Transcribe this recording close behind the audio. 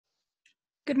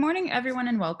Good morning, everyone,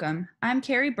 and welcome. I'm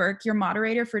Carrie Burke, your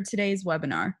moderator for today's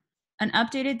webinar, An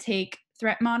Updated Take,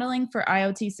 Threat Modeling for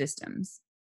IoT Systems.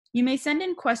 You may send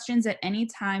in questions at any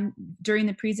time during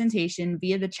the presentation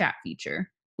via the chat feature.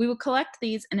 We will collect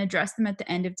these and address them at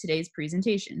the end of today's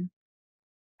presentation.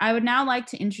 I would now like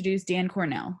to introduce Dan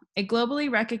Cornell, a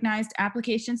globally recognized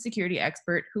application security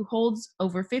expert who holds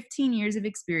over 15 years of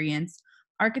experience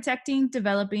architecting,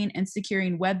 developing, and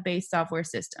securing web-based software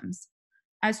systems.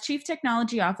 As Chief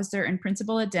Technology Officer and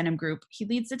Principal at Denim Group, he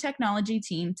leads the technology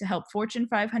team to help Fortune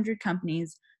 500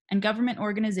 companies and government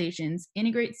organizations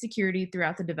integrate security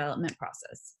throughout the development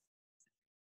process.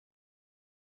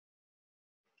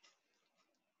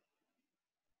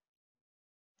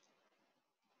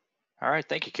 All right,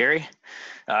 thank you, Carrie.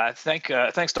 Thanks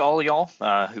to all of y'all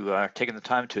who are taking the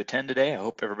time to attend today. I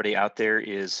hope everybody out there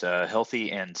is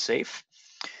healthy and safe.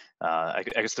 I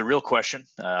guess the real question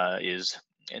is,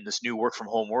 in this new work from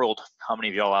home world, how many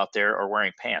of y'all out there are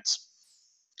wearing pants?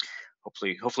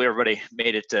 Hopefully everybody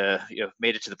made it to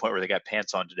the point where they got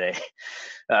pants on today.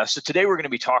 So today we're going to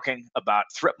be talking about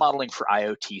threat modeling for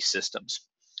IoT systems.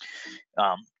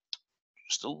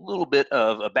 Just a little bit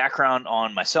of a background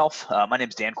on myself. My name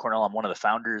is Dan Cornell. I'm one of the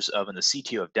founders of and the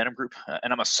CTO of Denim Group,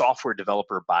 and I'm a software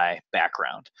developer by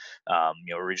background.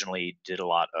 Originally did a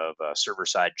lot of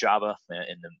server-side Java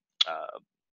in the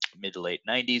mid to late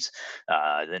 90s,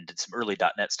 then did some early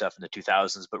 .NET stuff in the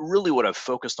 2000s, but really what I've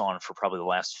focused on for probably the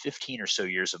last 15 or so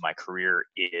years of my career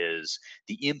is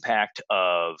the impact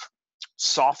of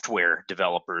software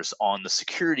developers on the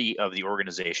security of the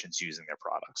organizations using their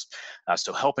products.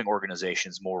 So helping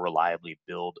organizations more reliably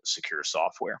build secure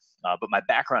software. But my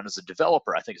background as a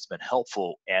developer, I think it's been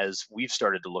helpful as we've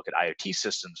started to look at IoT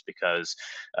systems because,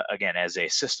 again, as a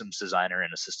systems designer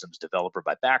and a systems developer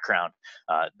by background,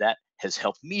 that has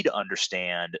helped me to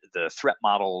understand the threat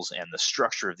models and the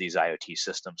structure of these IoT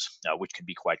systems, which can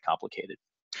be quite complicated.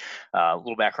 A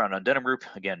little background on Denim Group.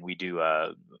 Again, we do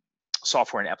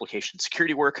software and application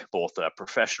security work, both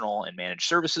professional and managed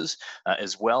services,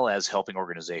 as well as helping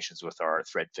organizations with our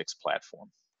threat fix platform.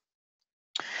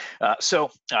 So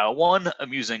one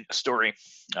amusing story.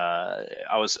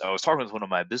 I was talking with one of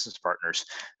my business partners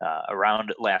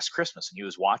around last Christmas, and he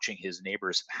was watching his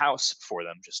neighbor's house for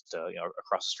them, just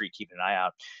across the street, keeping an eye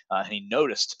out. And he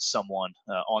noticed someone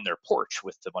on their porch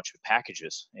with a bunch of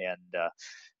packages, and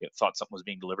thought something was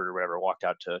being delivered or whatever. Walked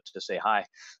out to say hi.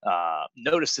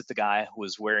 Noticed that the guy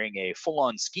was wearing a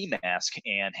full-on ski mask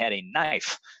and had a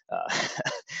knife,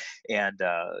 and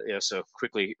so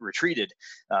quickly retreated.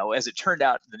 As it turned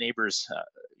out, the neighbor's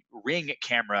Ring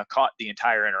camera caught the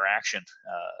entire interaction.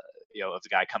 Of the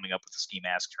guy coming up with the ski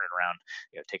mask, turning around,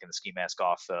 taking the ski mask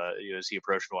off as he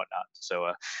approached and whatnot.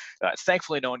 So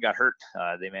thankfully, no one got hurt.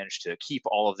 They managed to keep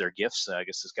all of their gifts. I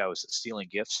guess this guy was stealing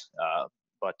gifts,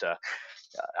 but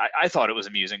I thought it was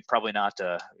amusing. Probably not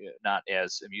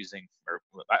as amusing, or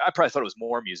I probably thought it was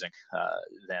more amusing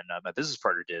than my business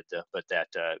partner did. But that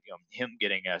him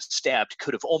getting stabbed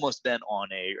could have almost been on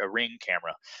a Ring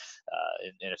camera,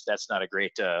 and if that's not a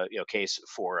great case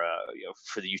for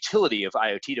the utility of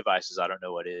IoT devices, I don't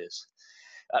know what is.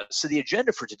 So the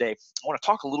agenda for today, I want to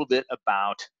talk a little bit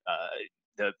about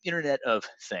the Internet of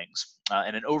Things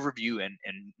and an overview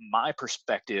and my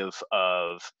perspective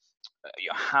of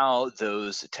how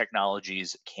those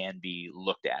technologies can be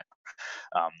looked at.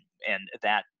 And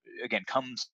that, again,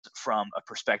 comes from a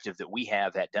perspective that we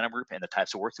have at Denim Group and the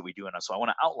types of work that we do. And so I want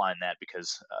to outline that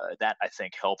because that, I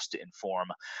think, helps to inform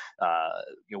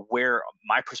where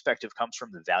my perspective comes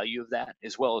from, the value of that,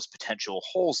 as well as potential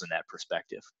holes in that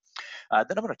perspective. Then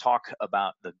I'm going to talk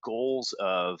about the goals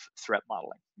of threat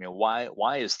modeling.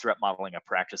 Why is threat modeling a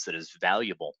practice that is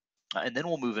valuable? And then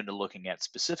we'll move into looking at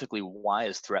specifically why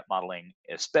is threat modeling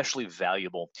especially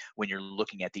valuable when you're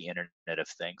looking at the Internet of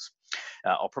Things.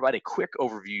 I'll provide a quick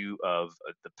overview of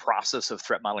the process of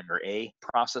threat modeling, or a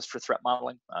process for threat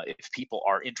modeling. If people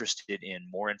are interested in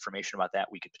more information about that,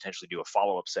 we could potentially do a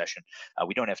follow-up session.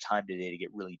 We don't have time today to get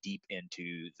really deep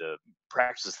into the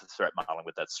practices of threat modeling,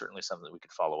 but that's certainly something that we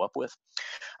could follow up with.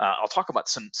 I'll talk about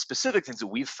some specific things that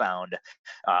we've found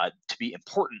to be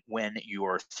important when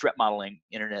you're threat modeling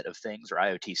Internet of Things or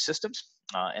IoT systems,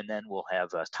 and then we'll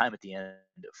have time at the end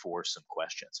for some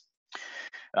questions.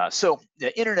 So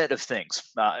the Internet of Things,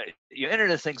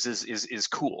 Internet of Things is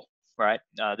cool. right?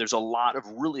 There's a lot of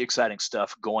really exciting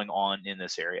stuff going on in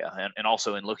this area, and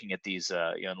also in looking at these,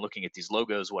 in looking at these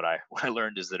logos, what I what I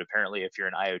learned is that apparently, if you're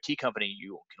an IoT company,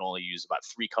 you can only use about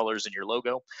 3 colors in your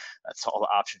logo. That's all the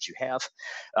options you have.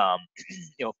 Um,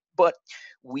 but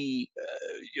the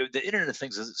Internet of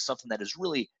Things is something that is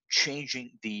really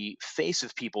changing the face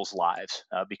of people's lives,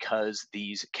 because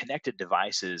these connected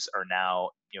devices are now,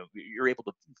 you're able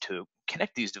to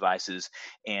connect these devices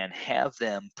and have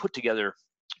them put together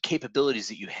capabilities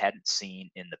that you hadn't seen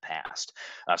in the past.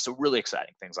 So really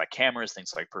exciting things like cameras,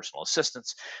 things like personal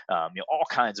assistants, all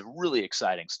kinds of really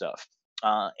exciting stuff.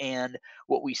 And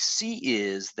what we see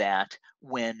is that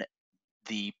when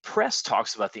the press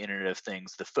talks about the Internet of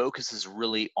Things, the focus is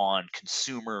really on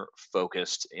consumer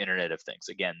focused Internet of Things.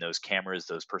 Again, those cameras,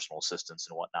 those personal assistants,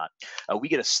 and whatnot. We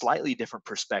get a slightly different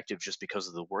perspective just because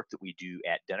of the work that we do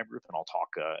at Denham Group, and I'll talk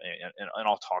and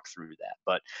I'll talk through that.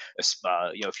 But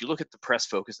if you look at the press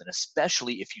focus, and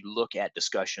especially if you look at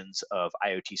discussions of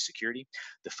IoT security,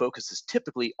 the focus is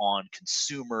typically on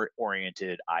consumer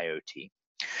oriented IoT.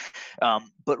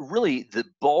 But really, the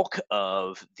bulk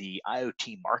of the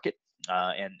IoT market,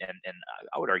 and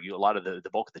I would argue a lot of the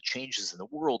bulk of the changes in the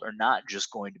world are not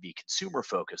just going to be consumer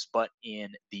focused, but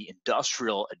in the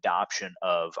industrial adoption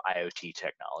of IoT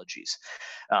technologies.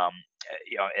 And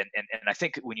I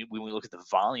think when we look at the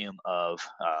volume of,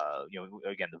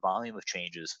 again, the volume of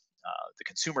changes, the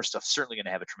consumer stuff is certainly going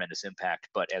to have a tremendous impact.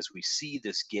 But as we see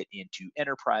this get into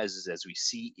enterprises, as we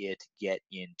see it get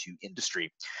into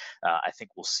industry, I think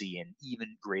we'll see an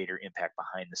even greater impact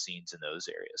behind the scenes in those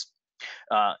areas.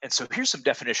 And so here's some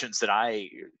definitions that I,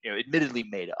 admittedly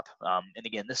made up. And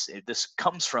again, this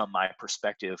comes from my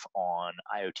perspective on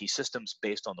IoT systems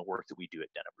based on the work that we do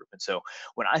at Denham Group. And so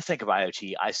when I think of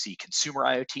IoT, I see consumer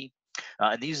IoT.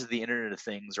 And these are the Internet of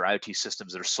Things or IoT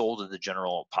systems that are sold to the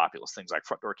general populace, things like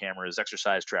front door cameras,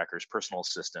 exercise trackers, personal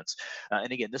assistants.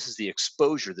 And again, this is the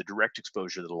exposure, the direct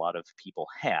exposure that a lot of people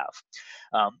have.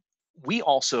 We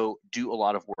also do a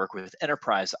lot of work with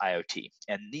enterprise IoT,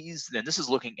 and this is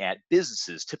looking at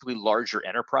businesses, typically larger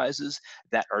enterprises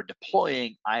that are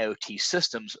deploying IoT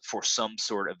systems for some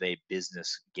sort of a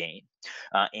business gain.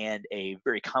 And a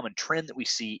very common trend that we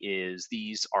see is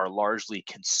these are largely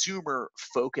consumer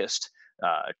focused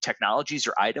technologies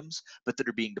or items, but that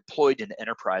are being deployed in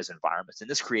enterprise environments. And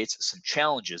this creates some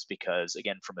challenges because,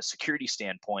 again, from a security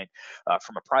standpoint,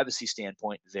 from a privacy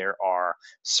standpoint, there are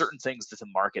certain things that the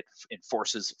market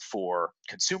enforces for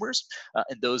consumers,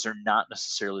 and those are not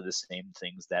necessarily the same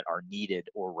things that are needed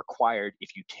or required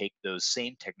if you take those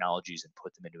same technologies and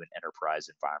put them into an enterprise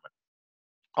environment.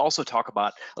 Also talk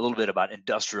about a little bit about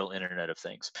industrial Internet of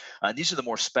Things. These are the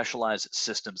more specialized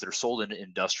systems that are sold in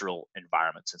industrial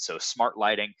environments. And so smart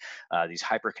lighting, these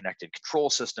hyper-connected control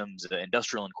systems,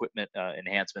 industrial equipment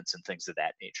enhancements, and things of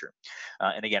that nature.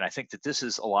 And again, I think that this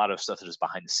is a lot of stuff that is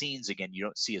behind the scenes. Again, you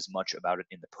don't see as much about it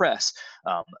in the press.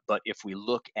 But if we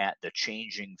look at the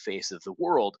changing face of the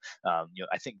world,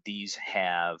 I think these are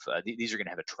going to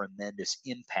have a tremendous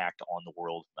impact on the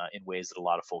world in ways that a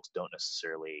lot of folks don't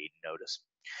necessarily notice.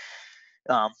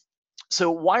 Um,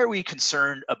 so why are we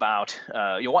concerned about,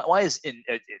 why is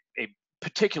a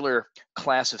particular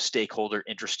class of stakeholder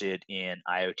interested in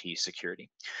IoT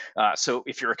security? So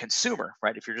if you're a consumer,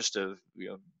 right, if you're just a,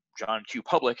 John Q.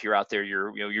 Public, you're out there,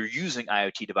 you're using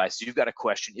IoT devices, you've got a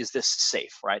question, is this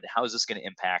safe, right? How is this going to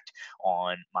impact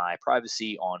on my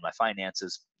privacy, on my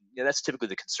finances? That's typically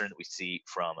the concern that we see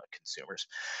from consumers.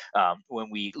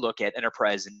 When we look at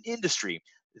enterprise and industry,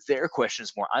 their question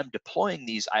is more, I'm deploying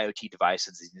these IoT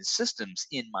devices, these systems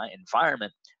in my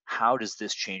environment. How does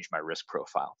this change my risk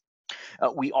profile?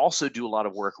 We also do a lot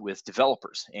of work with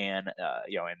developers and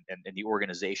the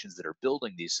organizations that are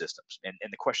building these systems. And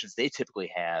the questions they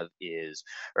typically have is,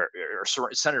 are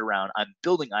centered around, I'm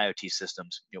building IoT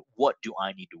systems. What do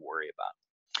I need to worry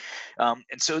about?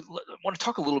 And so I want to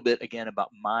talk a little bit again about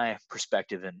my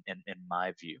perspective and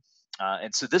my view.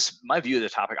 And so my view of the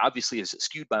topic obviously is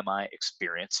skewed by my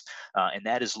experience, and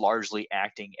that is largely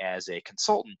acting as a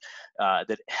consultant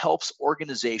that helps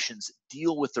organizations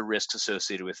deal with the risks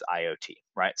associated with IoT,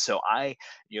 right? So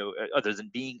other than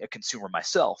being a consumer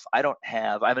myself, I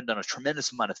haven't done a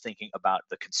tremendous amount of thinking about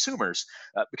the consumers,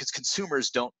 because consumers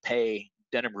don't pay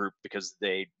Denham Group because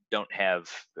they don't have,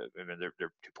 they're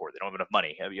too poor. They don't have enough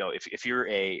money. If you're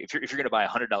going to buy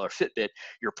 $100 Fitbit,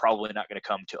 you're probably not going to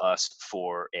come to us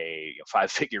for a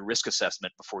 5-figure risk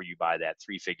assessment before you buy that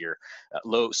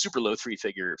super low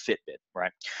 3-figure Fitbit,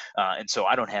 right? And so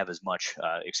I don't have as much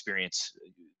experience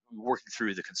working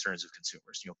through the concerns of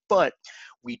consumers. But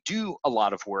we do a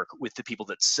lot of work with the people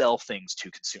that sell things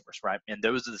to consumers, right? And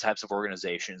those are the types of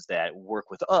organizations that work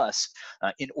with us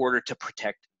in order to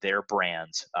protect their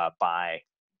brands by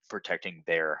protecting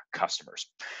their customers.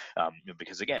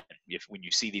 Because again, if when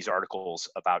you see these articles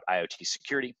about IoT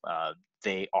security,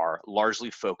 they are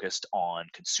largely focused on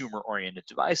consumer-oriented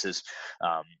devices.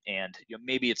 And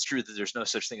maybe it's true that there's no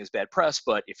such thing as bad press,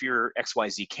 but if you're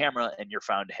XYZ camera and you're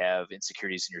found to have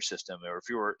insecurities in your system, or if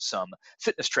you're some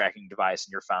fitness tracking device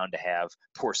and you're found to have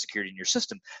poor security in your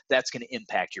system, that's going to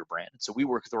impact your brand. So we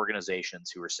work with organizations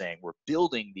who are saying we're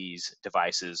building these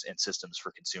devices and systems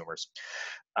for consumers.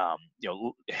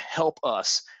 Help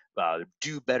us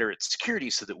do better at security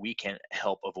so that we can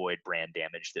help avoid brand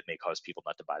damage that may cause people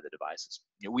not to buy the devices.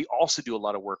 We also do a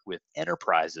lot of work with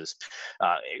enterprises.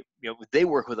 They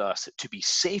work with us to be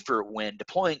safer when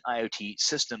deploying IoT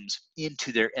systems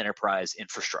into their enterprise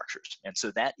infrastructures. And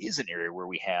so that is an area where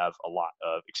we have a lot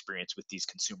of experience with these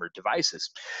consumer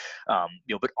devices.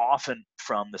 But often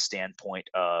from the standpoint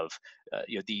of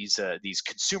these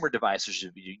consumer devices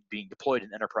being deployed in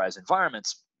enterprise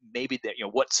environments, maybe that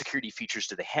what security features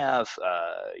do they have,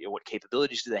 what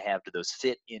capabilities do they have, do those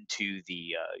fit into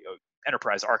the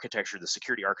enterprise architecture, the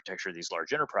security architecture of these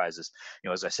large enterprises.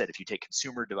 As I said, if you take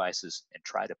consumer devices and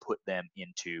try to put them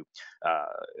into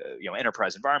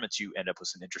enterprise environments, you end up with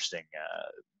some interesting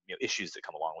issues that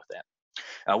come along with that.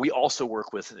 We also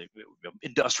work with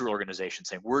industrial organizations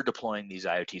saying we're deploying these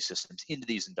IoT systems into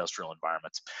these industrial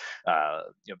environments,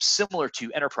 similar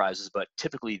to enterprises, but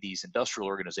typically these industrial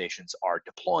organizations are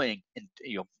deploying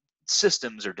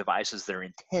systems or devices that are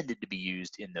intended to be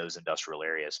used in those industrial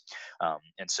areas.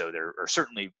 And so there are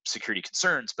certainly security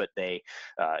concerns, but they,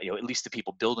 at least the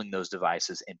people building those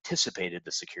devices anticipated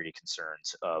the security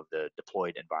concerns of the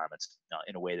deployed environments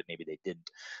in a way that maybe they didn't,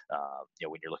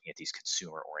 when you're looking at these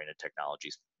consumer-oriented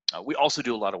technologies. We also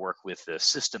do a lot of work with the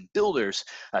system builders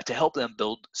to help them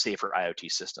build safer IoT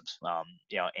systems.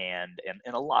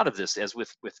 And a lot of this, as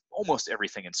with almost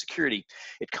everything in security,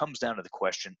 it comes down to the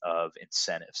question of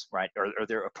incentives, right? Are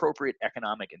there appropriate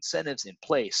economic incentives in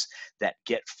place that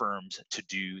get firms to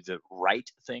do the right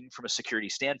thing from a security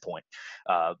standpoint?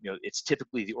 It's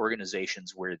typically the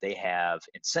organizations where they have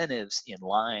incentives in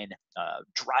line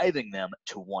driving them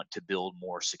to want to build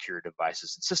more secure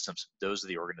devices and systems. Those are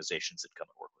the organizations that come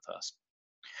and work with us.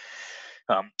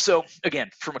 So again,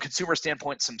 from a consumer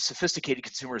standpoint, some sophisticated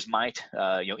consumers might,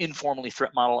 informally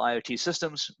threat model IoT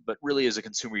systems, but really as a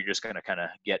consumer, you're just going to kind of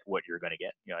get what you're going to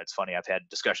get. It's funny. I've had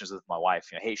discussions with my wife.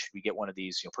 Hey, should we get one of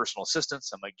these, personal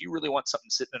assistants? I'm like, do you really want something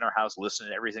sitting in our house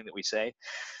listening to everything that we say?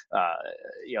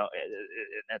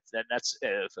 That's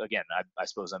again, I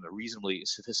suppose I'm a reasonably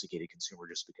sophisticated consumer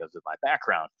just because of my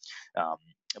background.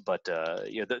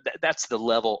 That's the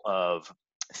level of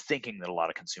thinking that a lot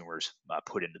of consumers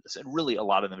put into this, and really a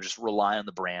lot of them just rely on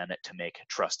the brand to make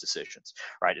trust decisions,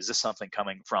 right? Is this something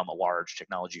coming from a large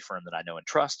technology firm that I know and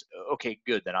trust? Okay,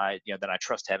 good. Then I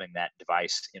trust having that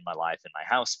device in my life, in my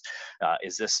house.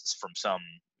 Is this from some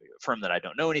firm that I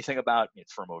don't know anything about?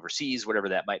 It's from overseas, whatever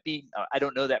that might be. I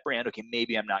don't know that brand. Okay,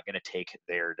 maybe I'm not going to take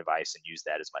their device and use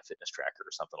that as my fitness tracker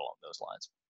or something along those lines.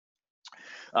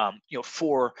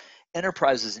 For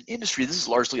enterprises and industry, this is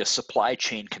largely a supply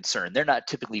chain concern. They're not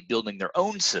typically building their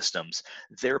own systems.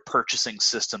 They're purchasing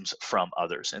systems from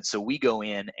others. And so we go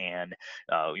in and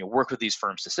work with these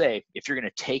firms to say, if you're going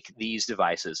to take these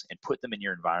devices and put them in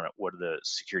your environment, what are the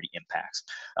security impacts?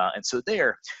 And so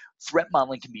there, threat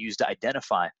modeling can be used to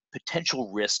identify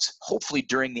potential risks, hopefully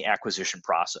during the acquisition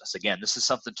process. Again, this is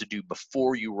something to do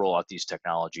before you roll out these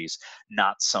technologies,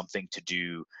 not something to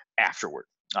do afterward.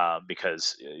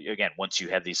 Because again, once you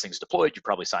have these things deployed, you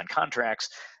probably sign contracts,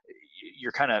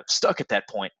 you're kind of stuck at that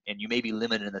point, and you may be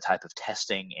limited in the type of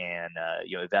testing and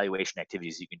evaluation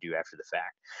activities you can do after the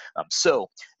fact. So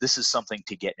this is something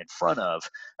to get in front of,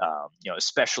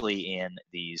 especially in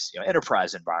these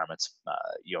enterprise environments.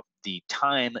 The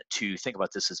time to think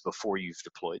about this is before you've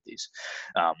deployed these.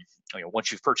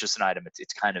 Once you've purchased an item,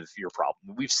 it's kind of your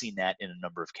problem. We've seen that in a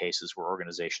number of cases where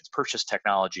organizations purchase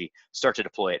technology, start to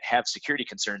deploy it, have security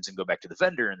concerns, and go back to the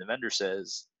vendor, and the vendor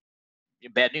says,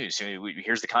 bad news.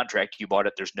 Here's the contract. You bought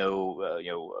it. There's no,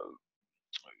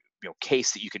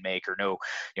 case that you can make, or no,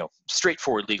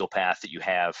 straightforward legal path that you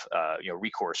have,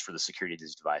 recourse for the security of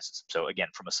these devices. So again,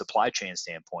 from a supply chain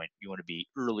standpoint, you want to be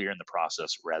earlier in the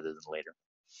process rather than later.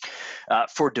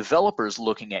 For developers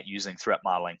looking at using threat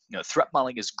modeling, threat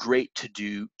modeling is great to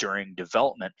do during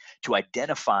development to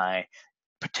identify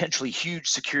potentially huge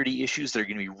security issues that are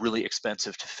going to be really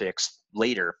expensive to fix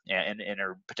later, and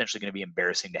are potentially going to be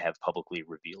embarrassing to have publicly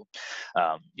revealed.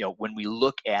 When we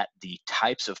look at the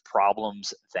types of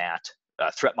problems that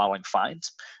threat modeling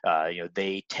finds,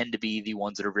 they tend to be the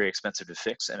ones that are very expensive to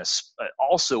fix. And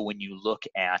also, when you look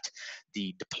at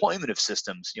the deployment of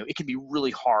systems, it can be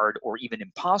really hard or even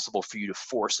impossible for you to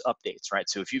force updates, right?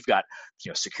 So if you've got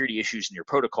security issues in your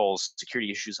protocols,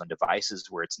 security issues on devices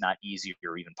where it's not easy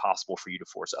or even possible for you to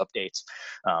force updates,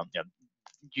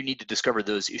 you need to discover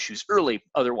those issues early.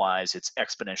 Otherwise, it's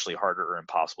exponentially harder or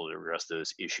impossible to address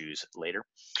those issues later.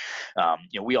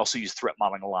 We also use threat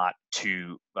modeling a lot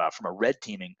from a red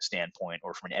teaming standpoint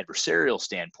or from an adversarial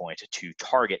standpoint to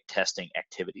target testing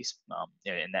activities,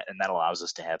 and that allows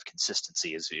us to have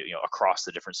consistency across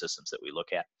the different systems that we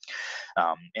look at.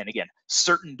 And again,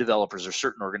 certain developers or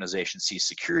certain organizations see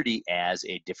security as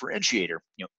a differentiator,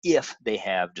 if they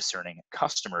have discerning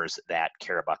customers that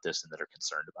care about this and that are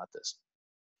concerned about this.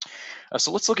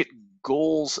 So let's look at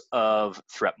goals of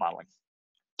threat modeling.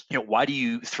 Why do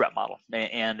you threat model?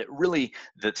 And really,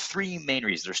 the three main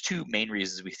reasons. There's two main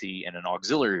reasons we see, and an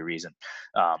auxiliary reason.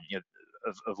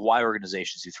 Of why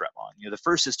organizations do threat modeling. The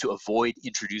first is to avoid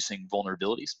introducing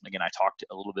vulnerabilities. Again, I talked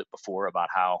a little bit before about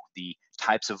how the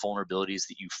types of vulnerabilities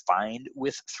that you find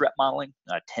with threat modeling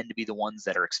tend to be the ones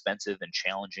that are expensive and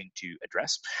challenging to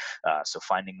address. So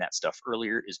finding that stuff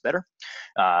earlier is better.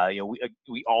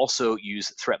 We also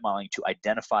use threat modeling to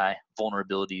identify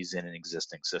vulnerabilities in an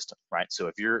existing system, right? So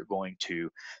if you're going to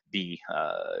be,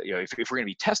 if we're going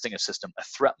to be testing a system, a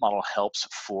threat model helps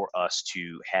for us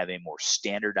to have a more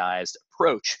standardized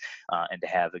approach and to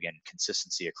have, again,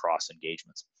 consistency across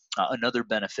engagements. Another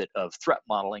benefit of threat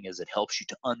modeling is it helps you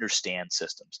to understand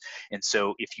systems. And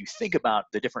so if you think about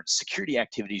the different security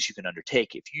activities you can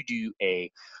undertake, if you do a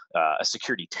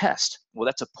security test, well,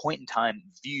 that's a point in time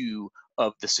view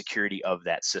of the security of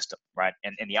that system, right?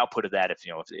 And the output of that, if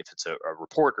it's a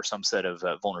report or some set of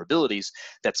vulnerabilities,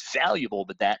 that's valuable,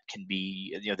 but that can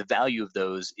be, the value of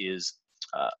those is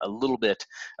a little bit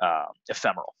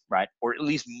ephemeral, right? Or at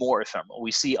least more ephemeral.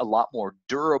 We see a lot more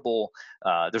durable,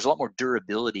 there's a lot more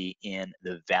durability in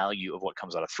the value of what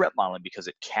comes out of threat modeling because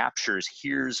it captures,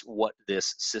 here's what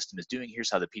this system is doing,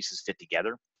 here's how the pieces fit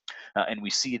together. And we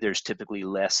see there's typically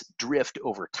less drift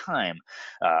over time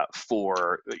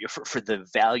for the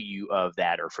value of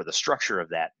that or for the structure of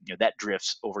that. That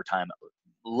drifts over time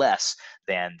less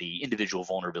than the individual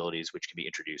vulnerabilities which can be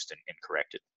introduced and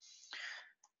corrected.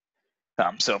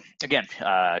 So again,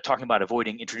 talking about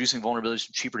avoiding introducing vulnerabilities,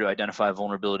 cheaper to identify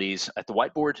vulnerabilities at the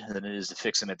whiteboard than it is to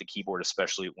fix them at the keyboard,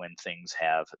 especially when things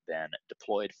have been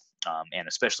deployed, and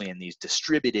especially in these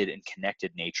distributed and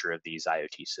connected nature of these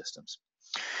IoT systems.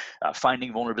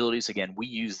 Finding vulnerabilities, again, we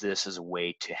use this as a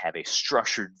way to have a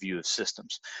structured view of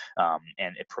systems,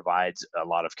 and it provides a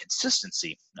lot of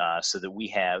consistency so that we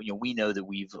have, we know that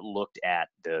we've looked at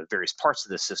the various parts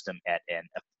of the system at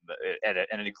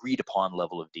an agreed upon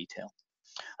level of detail.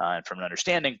 And from an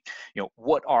understanding,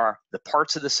 what are the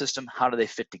parts of the system? How do they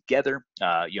fit together?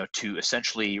 To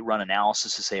essentially run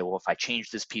analysis to say, well, if I change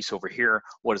this piece over here,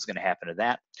 what is going to happen to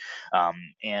that?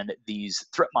 And these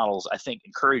threat models, I think,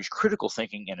 encourage critical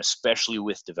thinking, and especially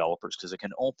with developers, because it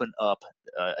can open up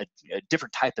a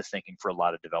different type of thinking for a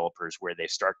lot of developers, where they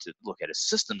start to look at a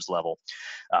systems level,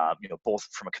 both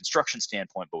from a construction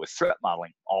standpoint, but with threat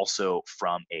modeling, also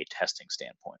from a testing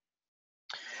standpoint.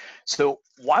 So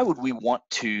why would we want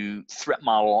to threat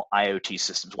model IoT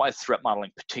systems? Why is threat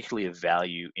modeling particularly of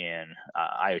value in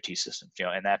IoT systems?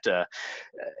 And that,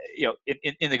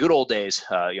 in the good old days,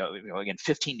 again,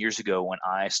 15 years ago when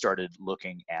I started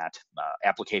looking at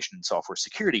application and software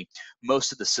security,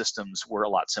 most of the systems were a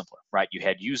lot simpler, right? You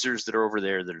had users that are over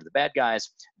there that are the bad guys.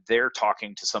 They're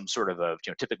talking to some sort of a,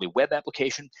 typically web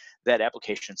application. That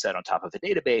application sat on top of a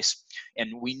database,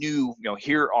 and we knew,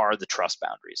 here are the trust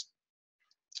boundaries.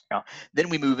 Now, then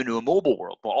we move into a mobile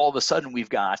world. Well, all of a sudden we've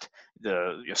got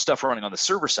the stuff running on the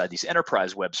server side, these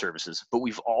enterprise web services, but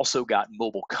we've also got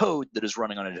mobile code that is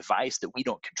running on a device that we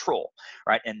don't control,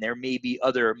 right? And there may be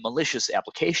other malicious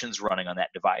applications running on that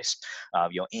device,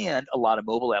 and a lot of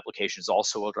mobile applications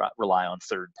also rely on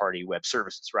third-party web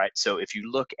services, right? So if you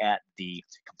look at the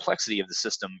complexity of the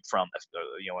system from,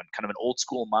 kind of an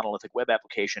old-school monolithic web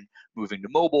application moving to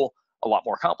mobile, a lot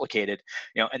more complicated,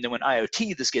 and then when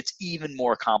IoT, this gets even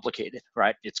more complicated,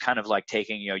 right? It's kind of like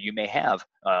taking, you may have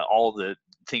all the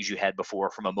things you had before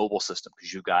from a mobile system,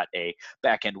 because you've got a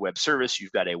back-end web service,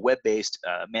 you've got a web-based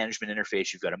management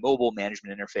interface, you've got a mobile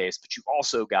management interface, but you've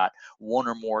also got one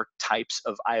or more types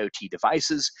of IoT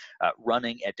devices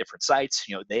running at different sites.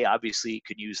 They obviously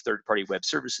could use third-party web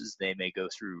services. They may go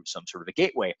through some sort of a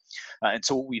gateway. And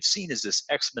so what we've seen is this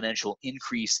exponential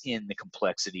increase in the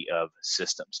complexity of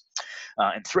systems.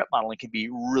 And threat modeling can be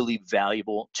really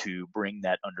valuable to bring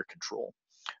that under control.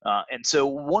 And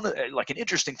so an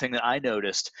interesting thing that I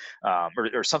noticed,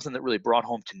 or something that really brought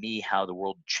home to me how the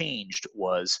world changed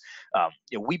was,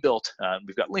 we built,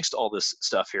 we've got links to all this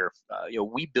stuff here.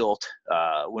 We built,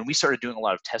 when we started doing a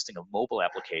lot of testing of mobile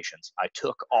applications, I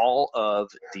took all of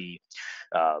the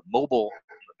mobile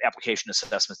application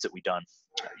assessments that we've done,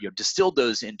 distilled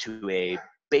those into a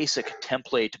basic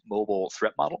template mobile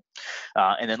threat model,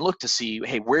 and then look to see,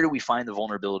 hey, where do we find the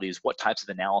vulnerabilities? What types of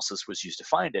analysis was used to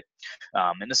find it?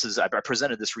 And I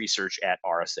presented this research at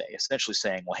RSA, essentially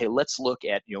saying, well, hey, let's look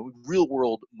at real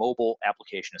world mobile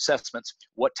application assessments.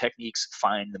 What techniques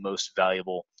find the most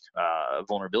valuable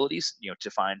vulnerabilities,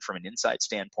 to find from an insight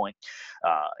standpoint,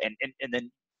 and then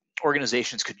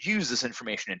organizations could use this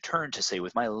information in turn to say,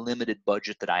 with my limited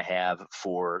budget that I have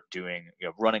for doing,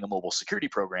 running a mobile security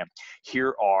program,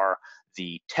 here are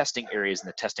the testing areas and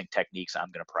the testing techniques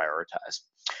I'm going to prioritize.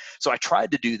 So I tried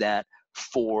to do that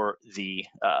for the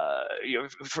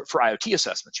for IoT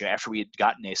assessments. After we had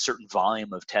gotten a certain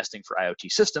volume of testing for IoT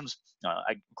systems,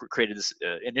 I created this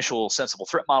initial sensible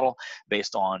threat model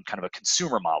based on kind of a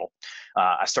consumer model.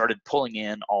 I started pulling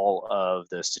in all of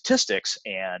the statistics,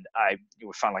 and I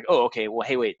would find like, oh, okay, well,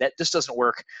 hey, wait, this doesn't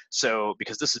work. So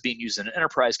because this is being used in an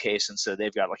enterprise case, and so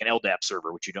they've got like an LDAP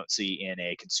server, which you don't see in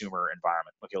a consumer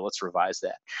environment. Okay, well, let's revise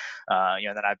that.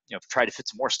 And then I tried to fit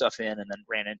some more stuff in, and then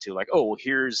ran into like, oh, well,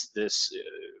 here's this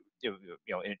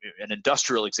an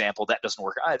industrial example that doesn't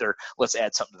work either. Let's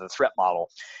add something to the threat model.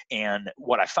 And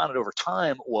what I found out over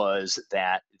time was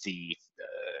that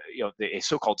a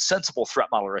so-called sensible threat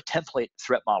model, or a template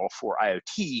threat model for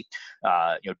IoT,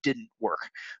 didn't work.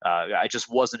 I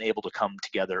just wasn't able to come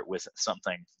together with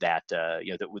something that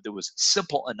that was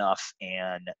simple enough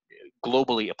and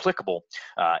globally applicable,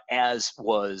 as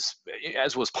was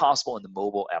possible in the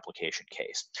mobile application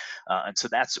case. And so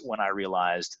that's when I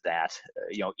realized that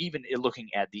even looking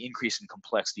at the increase in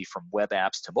complexity from web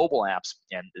apps to mobile apps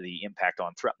and the impact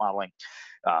on threat modeling,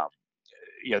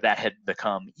 that had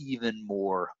become even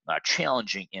more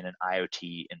challenging in an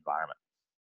IoT environment.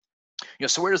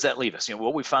 So where does that leave us?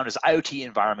 What we found is IoT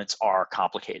environments are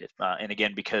complicated, and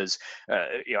again, because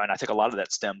and I think a lot of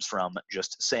that stems from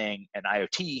just saying an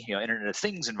IoT, Internet of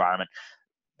Things environment.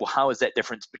 Well, how is that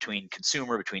difference between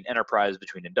consumer, between enterprise,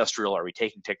 between industrial? Are we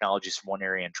taking technologies from one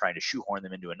area and trying to shoehorn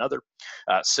them into another?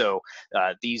 So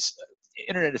these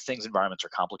Internet of Things environments are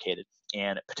complicated,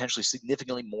 and potentially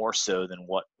significantly more so than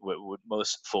what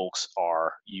most folks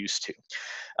are used to.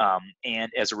 And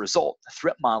as a result,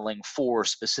 threat modeling for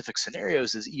specific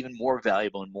scenarios is even more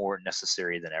valuable and more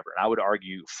necessary than ever. And I would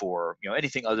argue for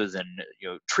anything other than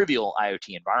trivial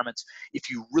IoT environments, if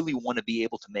you really want to be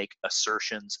able to make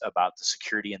assertions about the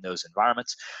security in those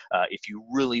environments, if you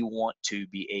really want to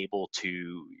be able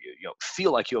to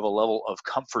feel like you have a level of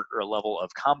comfort or a level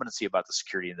of competency about the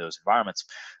security in those environments,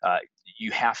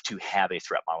 you have to have a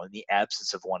threat model. In the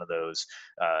absence of one of those,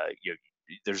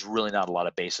 there's really not a lot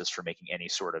of basis for making any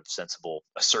sort of sensible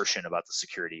assertion about the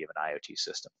security of an IoT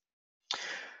system.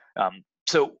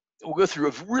 So we'll go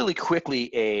through really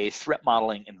quickly a threat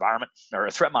modeling environment, or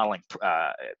a threat modeling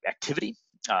activity.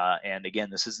 And again,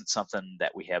 this isn't something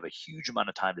that we have a huge amount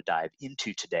of time to dive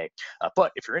into today.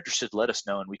 But if you're interested, let us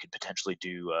know, and we could potentially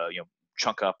do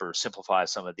chunk up or simplify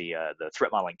some of the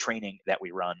threat modeling training that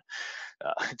we run,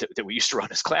 that we used to run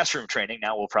as classroom training.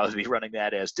 Now we'll probably be running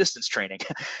that as distance training.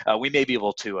 We may be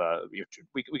able to,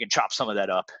 we can chop some of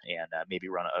that up and maybe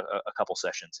run a couple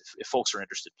sessions. If folks are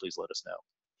interested, please let us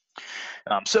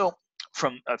know. So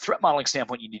from a threat modeling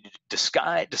standpoint, you need to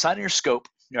decide on your scope.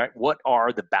 Right? What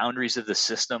are the boundaries of the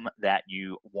system that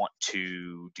you want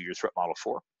to do your threat model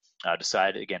for?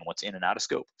 Decide, again, what's in and out of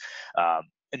scope.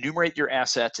 Enumerate your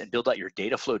assets and build out your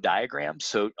data flow diagram.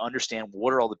 So understand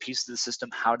what are all the pieces of the system,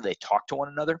 how do they talk to one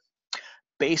another.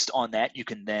 Based on that, you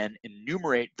can then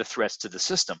enumerate the threats to the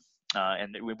system.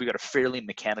 And we've got a fairly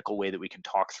mechanical way that we can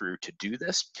talk through to do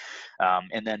this.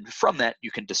 And then from that,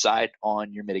 you can decide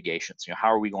on your mitigations. How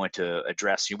are we going to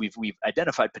address, we've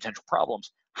identified potential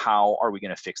problems. How are we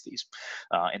going to fix these?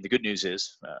 And the good news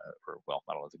is, I don't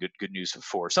know, the good news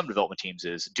for some development teams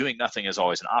is doing nothing is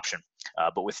always an option.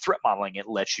 But with threat modeling, it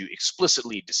lets you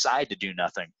explicitly decide to do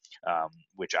nothing,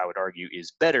 which I would argue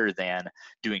is better than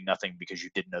doing nothing because you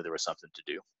didn't know there was something to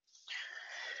do.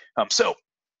 So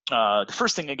The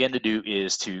first thing again to do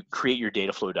is to create your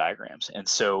data flow diagrams. And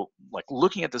so like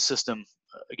looking at the system,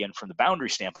 again, from the boundary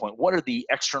standpoint, what are the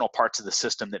external parts of the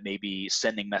system that may be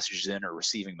sending messages in or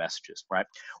receiving messages, right?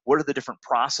 What are the different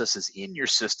processes in your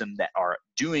system that are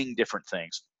doing different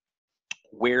things?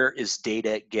 Where is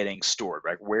data getting stored,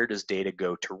 right? Where does data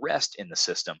go to rest in the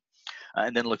system?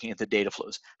 And then looking at the data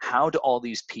flows. How do all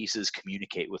these pieces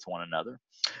communicate with one another?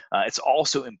 It's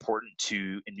also important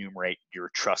to enumerate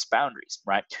your trust boundaries,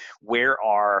 right? Where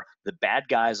are the bad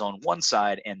guys on one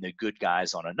side and the good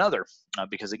guys on another?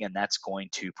 Because again, that's going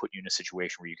to put you in a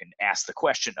situation where you can ask the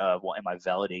question of, well, am I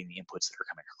validating the inputs that are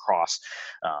coming across?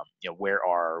 Where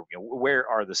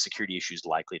are the security issues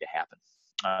likely to happen?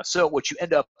 So what you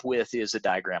end up with is a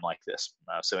diagram like this.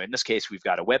 So in this case, we've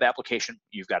got a web application.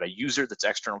 You've got a user that's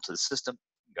external to the system,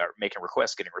 making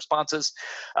requests, getting responses.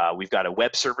 We've got a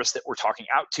web service that we're talking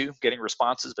out to, getting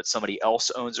responses, but somebody else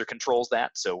owns or controls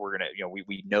that. So we're gonna,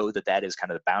 we know that that is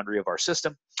kind of the boundary of our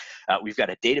system. We've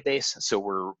got a database, so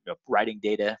we're writing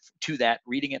data to that,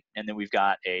 reading it, and then we've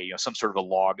got a some sort of a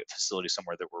log facility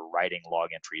somewhere that we're writing log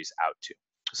entries out to.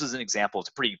 This is an example. It's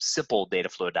a pretty simple data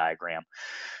flow diagram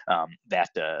that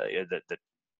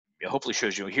hopefully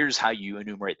shows you here's how you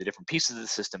enumerate the different pieces of the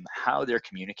system, how they're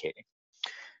communicating.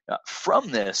 From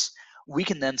this, we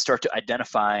can then start to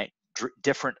identify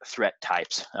different threat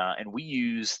types, and we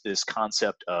use this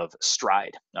concept of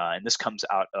stride, and this comes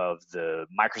out of the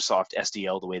Microsoft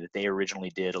SDL, the way that they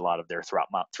originally did a lot of their threat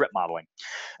modeling.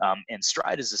 And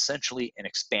stride is essentially an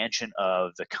expansion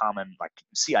of the common like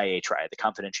CIA triad, the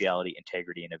confidentiality,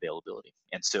 integrity, and availability.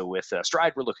 And so with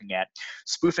stride, we're looking at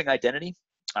spoofing identity,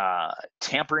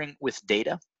 tampering with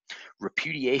data,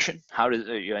 repudiation,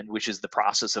 which is the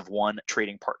process of one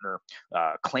trading partner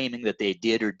claiming that they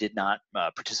did or did not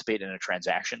participate in a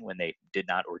transaction when they did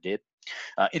not or did,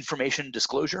 information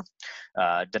disclosure,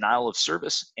 denial of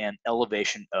service, and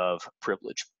elevation of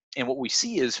privilege. And what we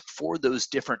see is for those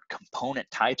different component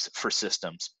types for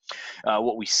systems,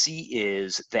 what we see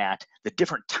is that the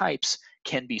different types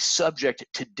can be subject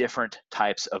to different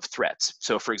types of threats.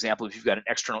 So for example, if you've got an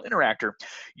external interactor,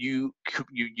 you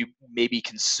may be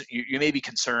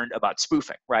concerned about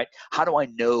spoofing, right? How do I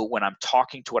know when I'm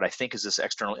talking to what I think is this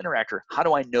external interactor, how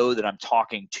do I know that I'm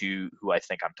talking to who I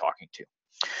think I'm talking to?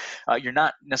 You're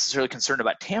not necessarily concerned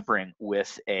about tampering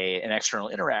with an external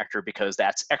interactor because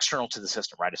that's external to the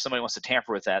system, right? If somebody wants to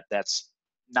tamper with that, that's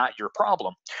not your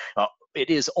problem. It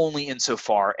is only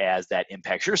insofar as that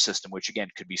impacts your system, which again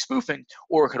could be spoofing,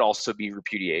 or it could also be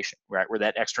repudiation, right? Where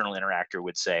that external interactor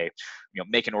would say,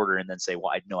 make an order and then say,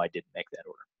 well, I know I didn't make that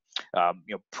order.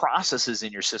 Processes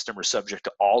in your system are subject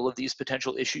to all of these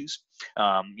potential issues,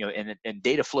 and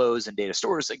data flows and data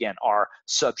stores again are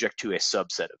subject to a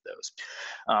subset of those.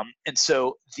 And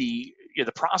so the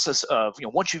process of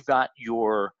once you've got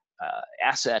your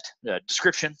asset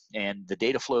description and the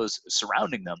data flows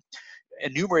surrounding them,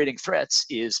 enumerating threats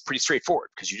is pretty straightforward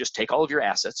because you just take all of your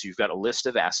assets. You've got a list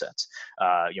of assets.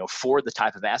 For the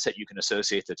type of asset, you can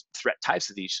associate the threat types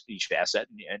of each asset,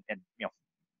 and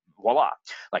voila!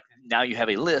 Like now you have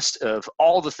a list of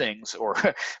all the things, or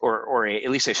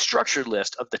at least a structured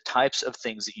list of the types of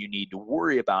things that you need to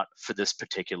worry about for this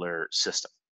particular system.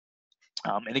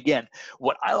 And again,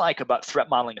 what I like about threat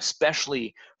modeling,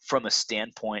 especially from a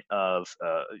standpoint of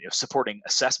supporting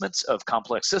assessments of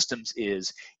complex systems,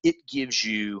 is it gives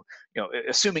you,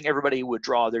 assuming everybody would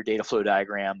draw their data flow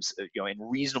diagrams, in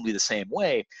reasonably the same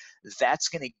way, that's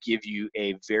going to give you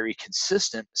a very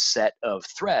consistent set of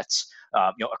threats,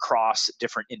 across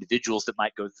different individuals that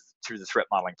might go through the threat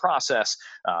modeling process,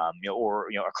 or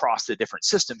across the different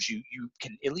systems. You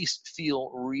can at least feel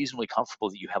reasonably comfortable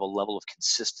that you have a level of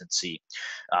consistency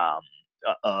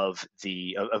of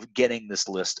getting this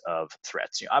list of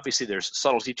threats. Obviously, there's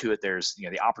subtlety to it. There's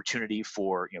the opportunity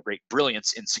for great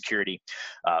brilliance in security,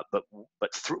 but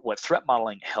what threat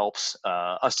modeling helps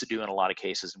us to do in a lot of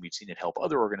cases, and we've seen it help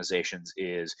other organizations,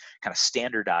 is kind of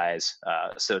standardize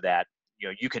so that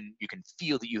you can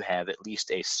feel that you have at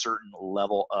least a certain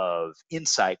level of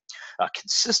insight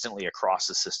consistently across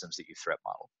the systems that you threat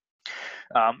model.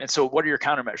 And so what are your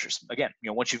countermeasures? Again,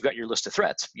 once you've got your list of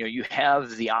threats, you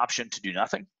have the option to do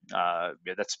nothing.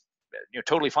 That's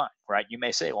totally fine, right? You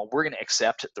may say, well, we're going to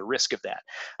accept the risk of that.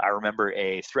 I remember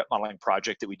a threat modeling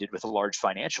project that we did with a large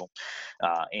financial,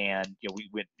 and we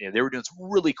went. They were doing some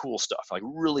really cool stuff, like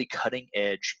really cutting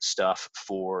edge stuff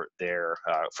for their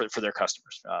for their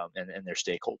customers and their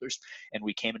stakeholders. And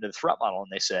we came into the threat model,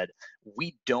 and they said,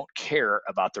 we don't care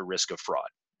about the risk of fraud,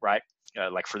 right?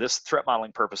 Like for this threat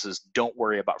modeling purposes, don't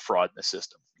worry about fraud in the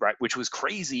system, right? Which was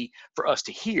crazy for us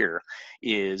to hear.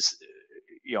 Is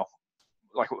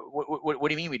like, what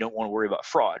do you mean we don't want to worry about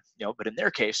fraud? But in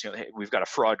their case, hey, we've got a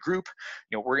fraud group.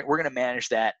 We're going to manage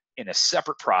that in a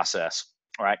separate process.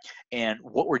 All right. And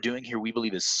what we're doing here, we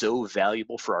believe, is so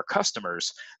valuable for our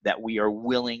customers that we are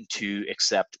willing to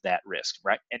accept that risk.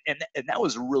 Right. And that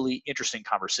was a really interesting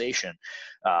conversation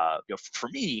for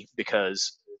me,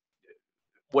 because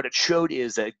what it showed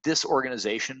is that this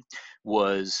organization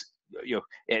was,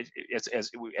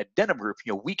 at Denim Group,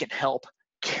 we can help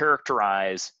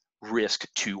characterize risk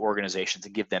to organizations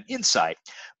and give them insight,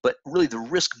 but really the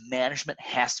risk management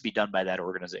has to be done by that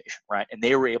organization, right? And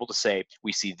they were able to say,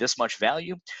 we see this much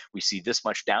value, we see this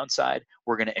much downside,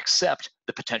 we're going to accept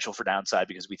the potential for downside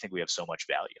because we think we have so much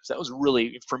value. So that was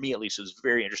really, for me at least, it was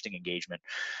very interesting engagement,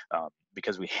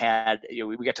 because we had,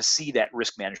 we got to see that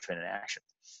risk management in action.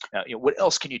 What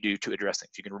else can you do to address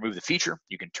things? You can remove the feature.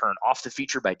 You can turn off the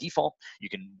feature by default. You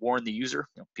can warn the user.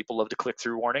 People love to click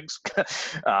through warnings.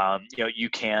 You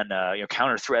can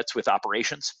counter threats with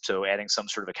operations. So adding some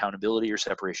sort of accountability or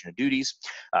separation of duties.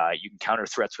 You can counter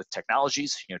threats with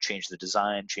technologies. Change the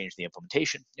design, change the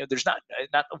implementation. There's not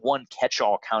one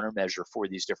catch-all countermeasure for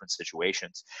these different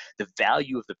situations. The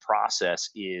value of the process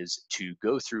is to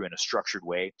go through in a structured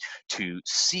way to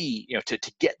see,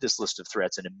 to get this list of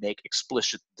threats and to make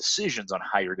explicit decisions on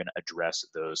how you're going to address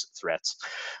those threats.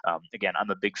 Again, I'm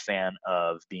a big fan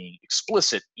of being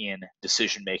explicit in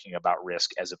decision making about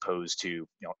risk, as opposed to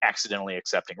accidentally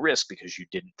accepting risk because you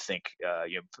didn't think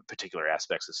particular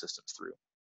aspects of systems through.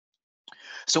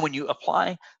 So when you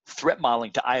apply threat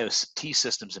modeling to IoT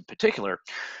systems in particular,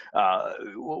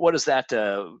 what is that?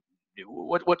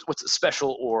 What's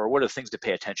special, or what are the things to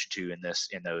pay attention to in those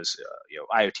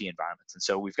IoT environments? And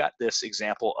so we've got this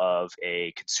example of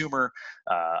a consumer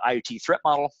IoT threat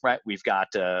model, right? We've got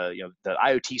the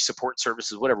IoT support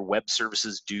services, whatever web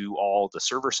services do all the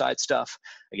server side stuff.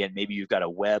 Again, maybe you've got a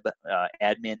web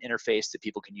admin interface that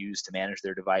people can use to manage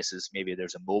their devices. Maybe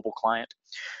there's a mobile client,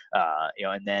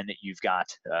 and then you've got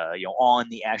on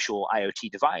the actual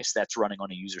IoT device that's running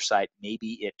on a user site.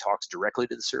 Maybe it talks directly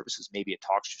to the services. Maybe it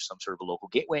talks to some sort of a local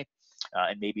gateway,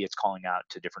 and maybe it's calling out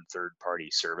to different third-party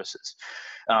services.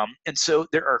 And so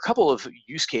there are a couple of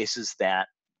use cases that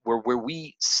where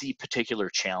we see particular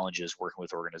challenges working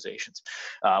with organizations.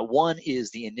 One is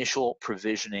the initial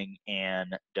provisioning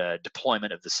and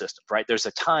deployment of the system, right? There's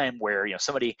a time where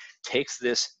somebody takes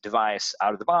this device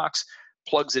out of the box,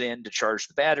 plugs it in to charge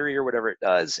the battery or whatever it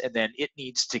does, and then it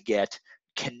needs to get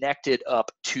connected up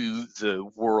to the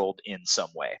world in some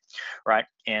way, right?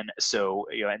 And so,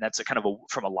 and that's a kind of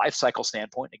from a life cycle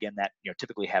standpoint, again, that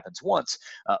typically happens once,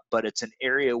 but it's an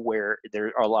area where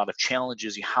there are a lot of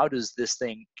challenges. How does this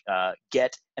thing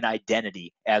get an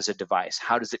identity as a device?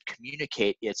 How does it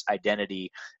communicate its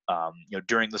identity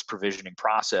during this provisioning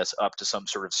process up to some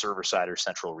sort of server side or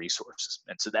central resources?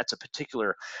 And so that's a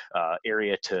particular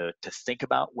area to think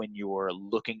about when you're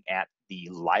looking at the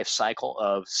life cycle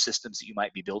of systems that you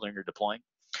might be building or deploying.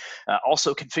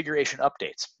 Also, configuration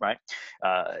updates, right?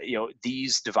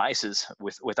 These devices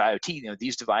with IoT,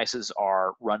 these devices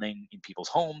are running in people's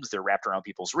homes. They're wrapped around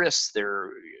people's wrists.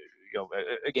 They're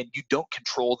again, you don't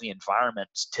control the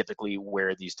environments typically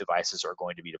where these devices are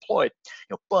going to be deployed,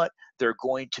 but there are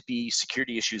going to be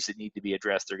security issues that need to be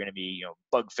addressed. There are going to be,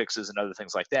 bug fixes and other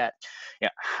things like that.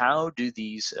 How do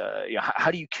these,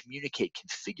 how do you communicate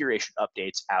configuration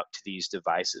updates out to these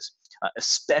devices,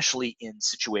 especially in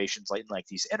situations like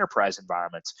these enterprise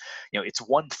environments? It's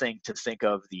one thing to think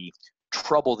of the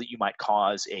trouble that you might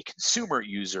cause a consumer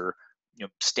user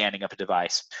standing up a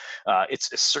device. It's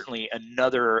certainly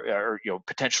another, or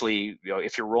potentially,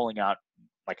 if you're rolling out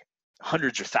like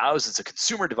hundreds or thousands of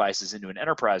consumer devices into an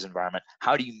enterprise environment,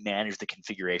 how do you manage the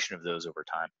configuration of those over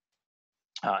time?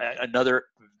 Another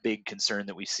big concern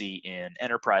that we see in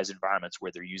enterprise environments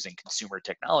where they're using consumer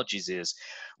technologies is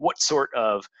what sort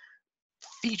of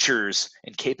features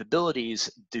and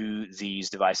capabilities do these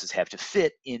devices have to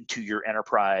fit into your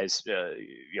enterprise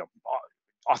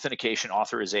authentication,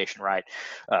 authorization, right?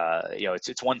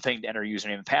 It's one thing to enter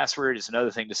username and password. It's another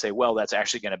thing to say, well, that's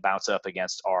actually going to bounce up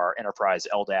against our enterprise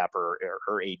LDAP or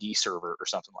AD server or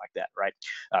something like that, right?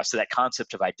 So that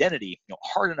concept of identity,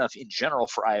 hard enough in general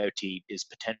for IoT, is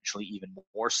potentially even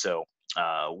more so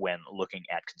when looking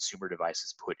at consumer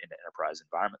devices put into enterprise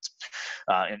environments.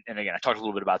 And again, I talked a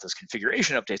little bit about those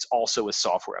configuration updates also with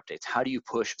software updates. How do you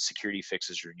push security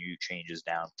fixes or new changes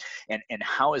down? And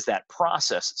how is that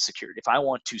process secured? If I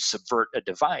want to subvert a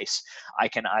device, I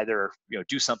can either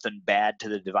do something bad to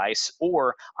the device,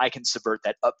 or I can subvert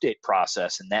that update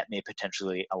process, and that may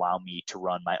potentially allow me to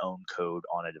run my own code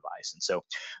on a device. And so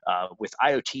with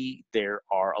IoT, there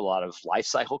are a lot of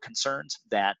lifecycle concerns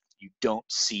that you don't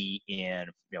see in,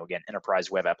 again,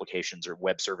 enterprise web applications or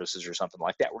web services or something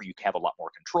like that, where you have a lot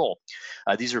more control.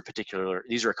 These are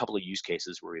a couple of use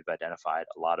cases where we've identified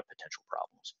a lot of potential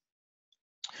problems.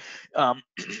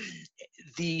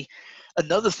 The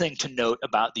Another thing to note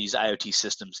about these IoT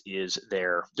systems is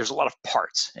there's a lot of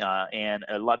parts and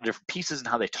a lot of different pieces and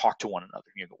how they talk to one another.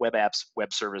 You got web apps,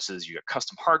 web services, you got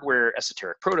custom hardware,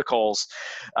 esoteric protocols,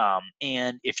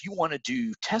 and if you want to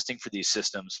do testing for these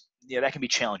systems, that can be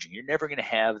challenging. You're never going to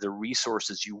have the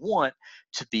resources you want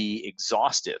to be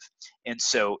exhaustive, and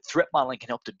so threat modeling can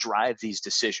help to drive these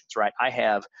decisions. Right? I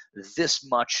have this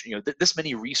much, this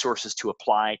many resources to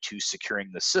apply to securing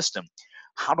the system.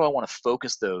 How do I want to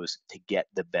focus those to get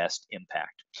the best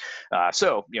impact?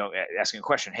 So, asking a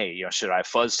question, hey, should I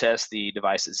fuzz test the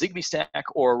device at Zigbee stack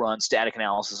or run static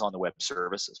analysis on the web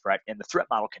services, right? And the threat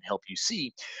model can help you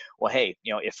see, well, hey,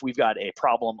 if we've got a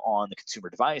problem on the consumer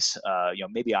device,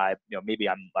 maybe I've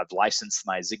licensed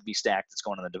my Zigbee stack that's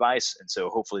going on the device, and so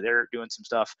hopefully they're doing some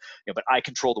stuff, but I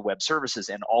control the web services,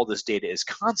 and all this data is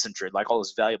concentrated, like all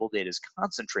this valuable data is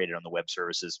concentrated on the web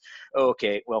services.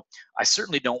 Okay, well, I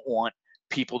certainly don't want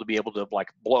people to be able to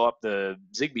blow up the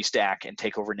Zigbee stack and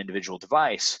take over an individual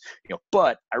device,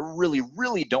 but I really,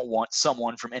 really don't want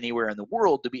someone from anywhere in the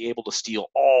world to be able to steal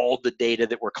all the data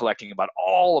that we're collecting about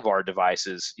all of our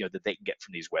devices, that they can get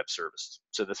from these web services.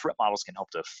 So the threat models can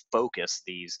help to focus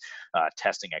these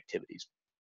testing activities.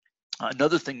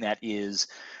 Another thing that is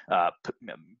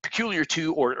peculiar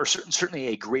to, or certainly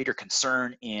a greater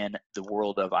concern in the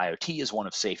world of IoT, is one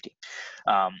of safety.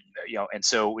 And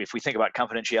so if we think about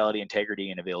confidentiality, integrity,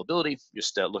 and availability,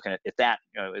 just looking at that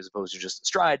as opposed to just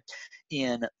stride,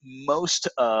 in most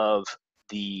of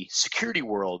the security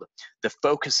world, the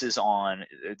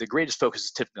greatest focus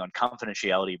is typically on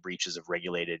confidentiality breaches of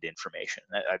regulated information.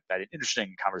 I had an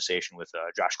interesting conversation with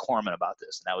Josh Corman about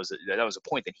this, and that was a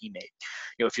point that he made.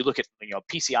 If you look at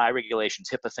PCI regulations,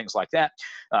 HIPAA, things like that,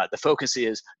 the focus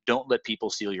is don't let people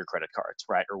steal your credit cards,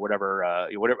 right, or whatever.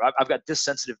 I've got this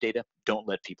sensitive data, don't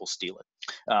let people steal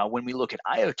it. When we look at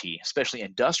IoT, especially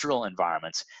industrial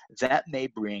environments, that may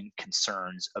bring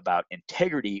concerns about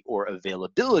integrity or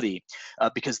availability,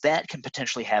 because that can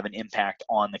potentially have an impact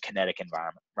on the kinetic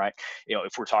environment, right?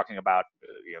 If we're talking about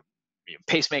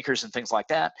pacemakers and things like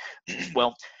that,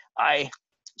 well, I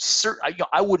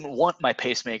wouldn't want my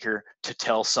pacemaker to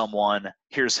tell someone,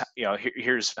 here's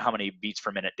how many beats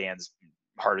per minute Dan's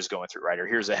heart is going through, right? Or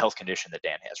here's a health condition that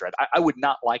Dan has, right? I would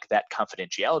not like that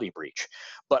confidentiality breach,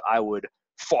 but I would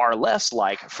far less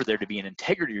like for there to be an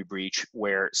integrity breach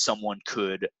where someone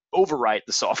could overwrite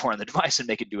the software on the device and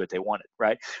make it do what they wanted,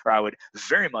 right? Or I would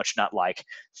very much not like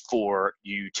for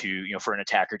you to, for an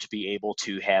attacker to be able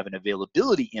to have an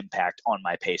availability impact on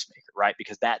my pacemaker, right?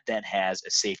 Because that then has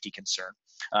a safety concern.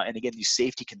 And again, these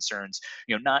safety concerns,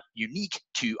 not unique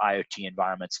to IoT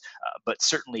environments, but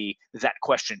certainly that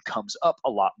question comes up a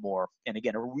lot more. And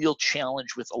again, a real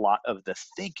challenge with a lot of the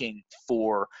thinking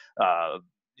for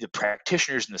the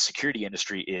practitioners in the security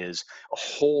industry is a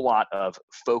whole lot of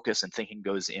focus and thinking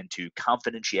goes into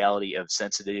confidentiality of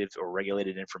sensitive or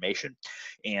regulated information.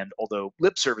 And although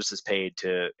lip service is paid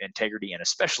to integrity and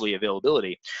especially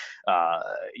availability,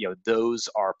 those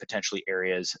are potentially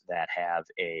areas that have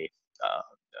a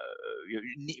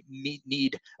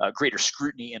need greater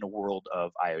scrutiny in a world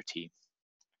of IoT.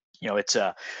 It's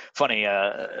funny.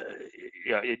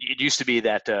 It used to be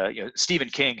that Stephen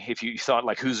King. If you thought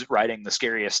like who's writing the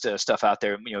scariest stuff out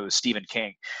there, Stephen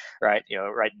King, right?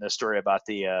 Writing the story about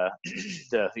the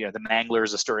the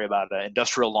Manglers, a story about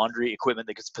industrial laundry equipment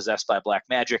that gets possessed by black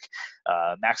magic,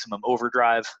 maximum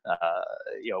overdrive.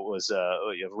 Was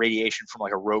radiation from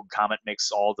like a rogue comet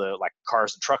makes all the like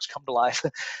cars and trucks come to life,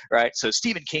 right? So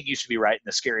Stephen King used to be writing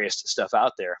the scariest stuff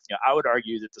out there. I would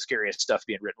argue that the scariest stuff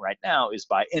being written right now is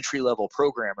by entry-level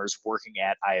programmers working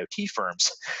at IoT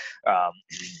firms.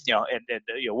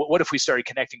 What if we started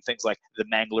connecting things like the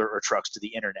Mangler or trucks to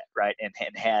the internet, right? And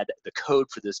had the code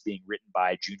for this being written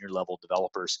by junior-level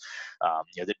developers,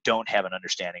 that don't have an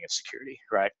understanding of security,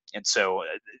 right? And so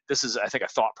this is, I think, a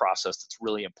thought process that's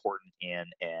really important in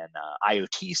an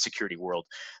IoT security world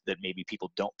that maybe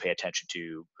people don't pay attention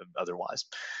to otherwise.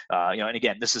 And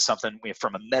again, this is something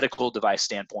from a medical device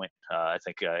standpoint. I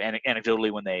think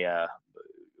anecdotally, when they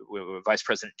Vice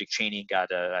President Dick Cheney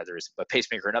got either a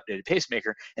pacemaker or an updated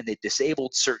pacemaker, and they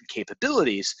disabled certain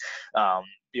capabilities,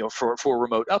 for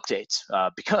remote updates,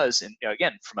 because, and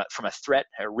again, from a threat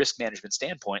or risk management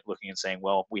standpoint, looking and saying,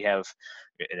 well, we have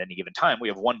at any given time we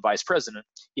have one vice president.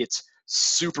 It's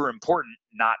super important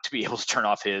not to be able to turn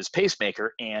off his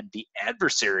pacemaker, and the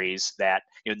adversaries that,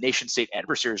 nation state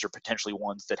adversaries are potentially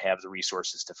ones that have the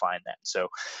resources to find that. So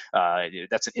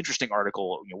that's an interesting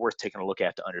article, worth taking a look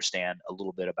at to understand a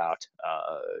little bit about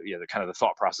the kind of the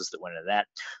thought process that went into that.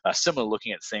 Similar,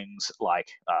 looking at things like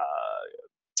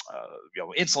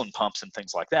insulin pumps and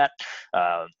things like that.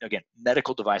 Again,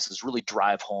 medical devices really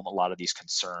drive home a lot of these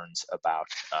concerns about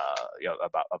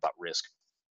about risk.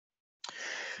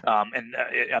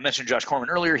 I mentioned Josh Corman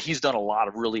earlier. He's done a lot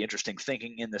of really interesting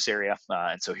thinking in this area,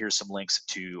 and so here's some links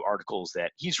to articles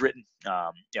that he's written.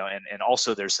 And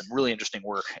also there's some really interesting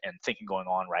work and thinking going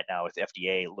on right now with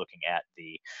FDA, looking at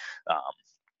the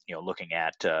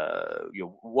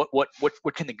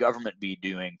what can the government be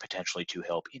doing potentially to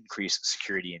help increase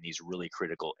security in these really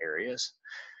critical areas.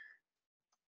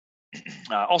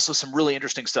 Also, some really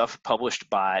interesting stuff published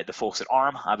by the folks at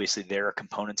ARM. Obviously, their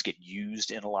components get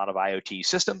used in a lot of IoT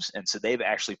systems, and so they've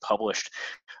actually published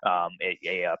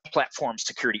a platform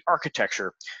security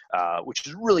architecture, which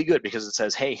is really good because it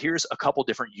says, hey, here's a couple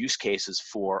different use cases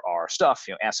for our stuff,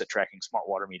 asset tracking, smart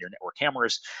water meter, network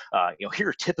cameras. Here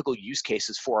are typical use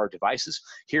cases for our devices.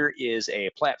 Here is a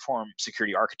platform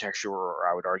security architecture, or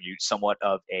I would argue somewhat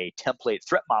of a template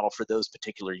threat model for those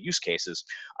particular use cases.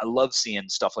 I love seeing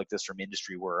stuff like this from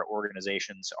industry, where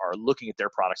organizations are looking at their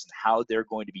products and how they're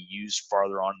going to be used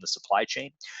farther on in the supply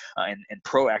chain, and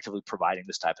proactively providing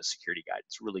this type of security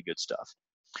guidance. Really good stuff.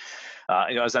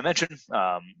 As I mentioned,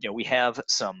 we have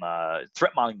some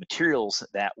threat modeling materials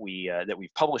that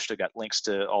we've published. I got links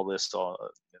to all this.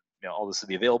 All this will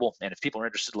be available, and if people are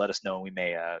interested, let us know. We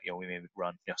may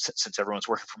run, since everyone's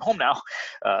working from home now,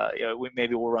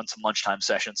 maybe we'll run some lunchtime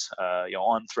sessions,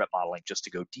 on threat modeling, just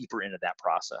to go deeper into that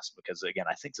process, because again,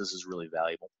 I think this is really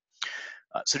valuable.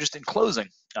 So just in closing,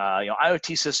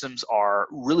 IoT systems are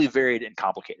really varied and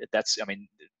complicated.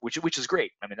 Which is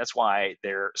great. That's why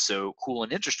they're so cool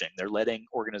and interesting. They're letting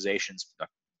organizations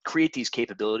create these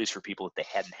capabilities for people that they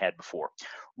hadn't had before.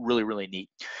 Really, really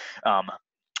neat.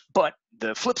 But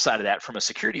the flip side of that, from a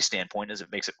security standpoint, is it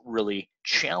makes it really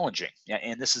challenging.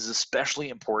 And this is especially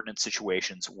important in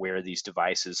situations where these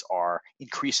devices are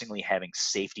increasingly having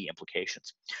safety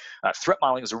implications. Threat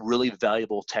modeling is a really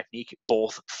valuable technique,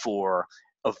 both for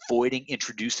avoiding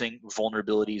introducing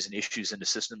vulnerabilities and issues into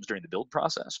systems during the build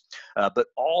process, but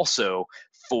also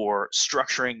for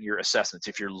structuring your assessments.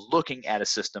 If you're looking at a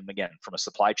system, again, from a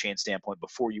supply chain standpoint,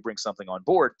 before you bring something on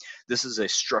board, this is a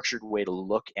structured way to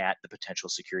look at the potential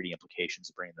security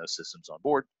implications of bringing those systems on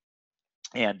board.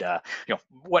 And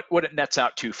what it nets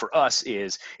out to for us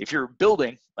is, if you're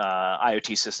building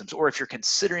IoT systems, or if you're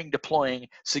considering deploying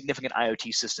significant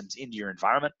IoT systems into your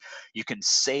environment, you can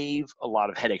save a lot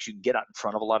of headaches. You can get out in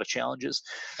front of a lot of challenges,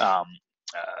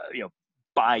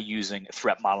 by using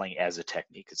threat modeling as a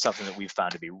technique. It's something that we've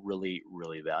found to be really,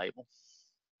 really valuable.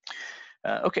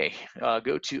 Okay,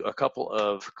 go to a couple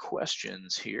of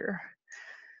questions here.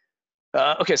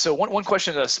 Okay, so one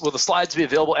question is, will the slides be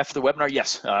available after the webinar?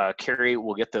 Yes, Carrie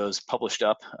will get those published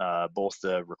up, both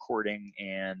the recording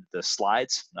and the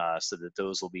slides, so that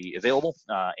those will be available,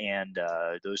 and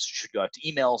those should go out to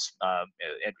emails,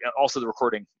 and also the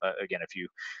recording. Again, if you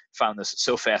found this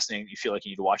so fascinating you feel like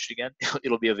you need to watch it again,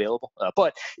 it'll be available.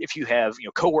 But if you have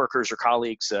coworkers or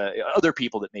colleagues, other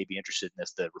people that may be interested in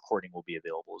this, the recording will be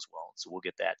available as well. So we'll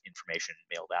get that information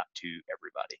mailed out to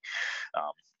everybody.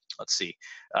 Let's see.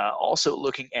 Also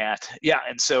looking at,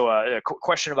 and so a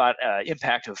question about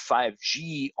impact of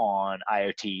 5G on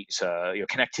IoT,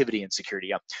 connectivity and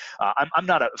security. I'm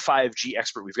not a 5G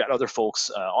expert. We've got other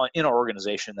folks in our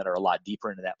organization that are a lot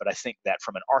deeper into that. But I think that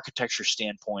from an architecture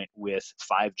standpoint with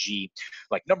 5G,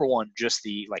 number one, just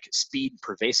the speed and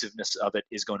pervasiveness of it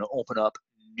is going to open up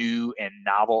new and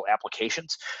novel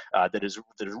applications that is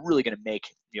really going to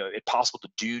make it possible to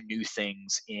do new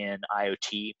things in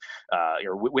IoT,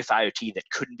 or with IoT, that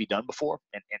couldn't be done before,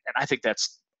 and I think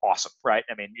that's awesome, right?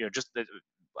 And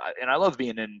I love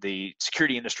being in the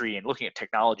security industry and looking at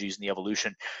technologies and the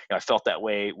evolution. I felt that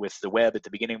way with the web at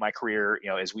the beginning of my career.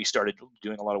 As we started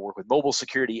doing a lot of work with mobile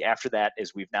security, after that,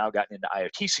 as we've now gotten into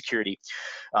IoT security,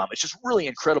 it's just really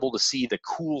incredible to see the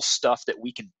cool stuff that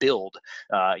we can build,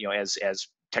 as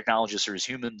technologists or as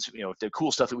humans, the cool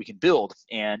stuff that we can build.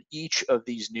 And each of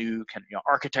these new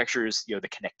architectures, the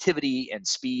connectivity and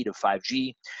speed of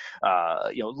 5G,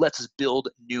 lets us build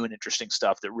new and interesting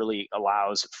stuff that really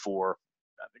allows for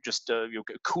just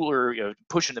cooler,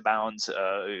 pushing the bounds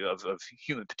of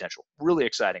human potential. Really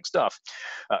exciting stuff.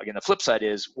 Again, the flip side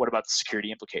is, what about the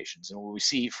security implications? And what we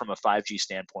see from a 5G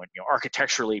standpoint,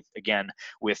 architecturally, again,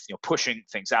 with pushing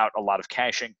things out, a lot of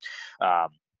caching.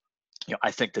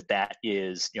 I think that that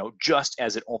is, just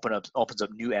as it opens up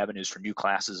new avenues for new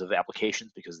classes of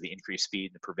applications because of the increased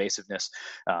speed and the pervasiveness,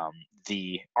 um,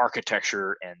 the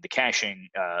architecture and the caching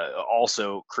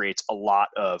also creates a lot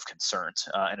of concerns,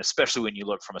 and especially when you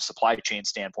look from a supply chain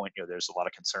standpoint, there's a lot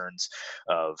of concerns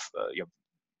of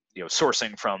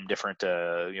sourcing from different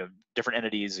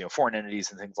entities, foreign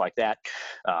entities and things like that.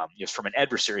 Just from an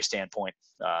adversary standpoint,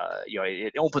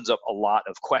 it opens up a lot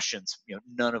of questions,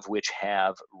 none of which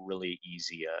have really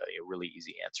easy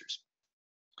answers.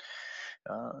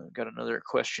 Got another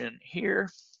question here.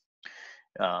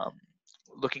 Um,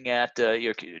 Looking at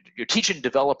you're teaching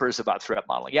developers about threat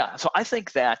modeling. Yeah, so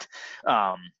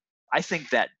um, I think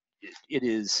that it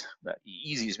is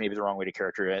easy is maybe the wrong way to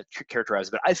characterize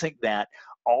it, but I think that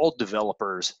all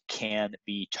developers can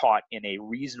be taught in a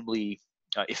reasonably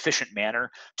efficient manner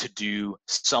to do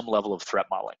some level of threat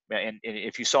modeling. And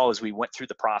if you saw as we went through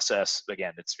the process,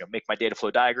 again, it's make my data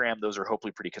flow diagram. Those are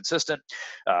hopefully pretty consistent.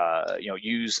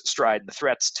 Use stride and the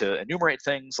threats to enumerate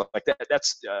things like that.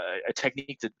 That's a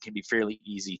technique that can be fairly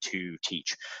easy to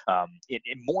teach.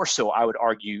 It more so, I would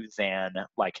argue, than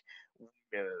like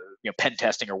pen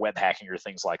testing or web hacking or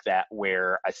things like that,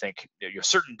 where I think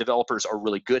certain developers are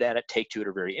really good at it, take to it,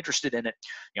 are very interested in it.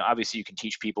 Obviously you can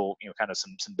teach people kind of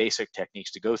some basic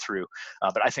techniques to go through,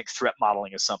 but I think threat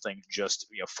modeling is something just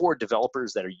for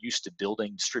developers that are used to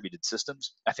building distributed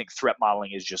systems. I think threat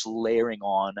modeling is just layering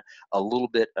on a little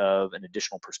bit of an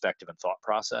additional perspective and thought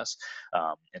process,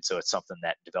 and so it's something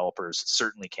that developers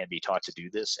certainly can be taught to do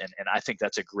this, and I think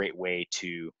that's a great way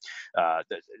to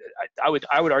I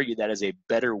would argue that is a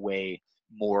better way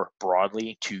more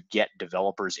broadly to get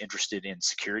developers interested in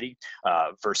security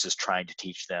versus trying to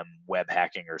teach them web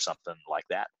hacking or something like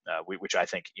that, which I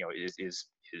think is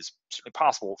certainly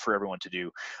possible for everyone to do,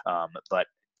 but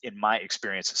in my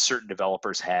experience, certain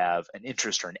developers have an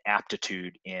interest or an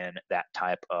aptitude in that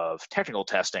type of technical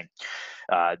testing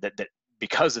that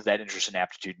because of that interest and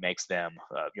aptitude makes them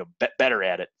better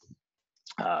at it,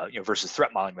 versus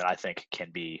threat modeling that I think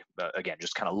can be, again,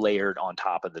 just kind of layered on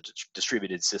top of the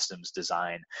distributed systems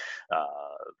design,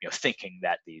 thinking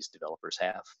that these developers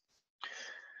have.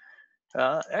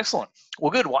 Excellent.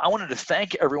 Well, good. Well, I wanted to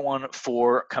thank everyone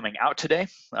for coming out today.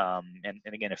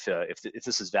 And again, if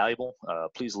this is valuable,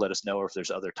 please let us know, or if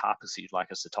there's other topics that you'd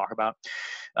like us to talk about.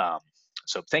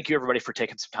 So thank you, everybody, for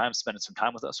taking some time, spending some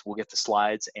time with us. We'll get the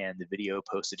slides and the video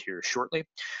posted here shortly.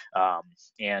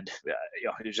 And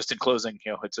just in closing,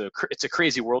 it's a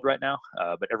crazy world right now,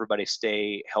 but everybody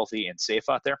stay healthy and safe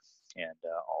out there. And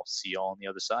I'll see you all on the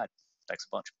other side. Thanks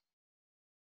a bunch.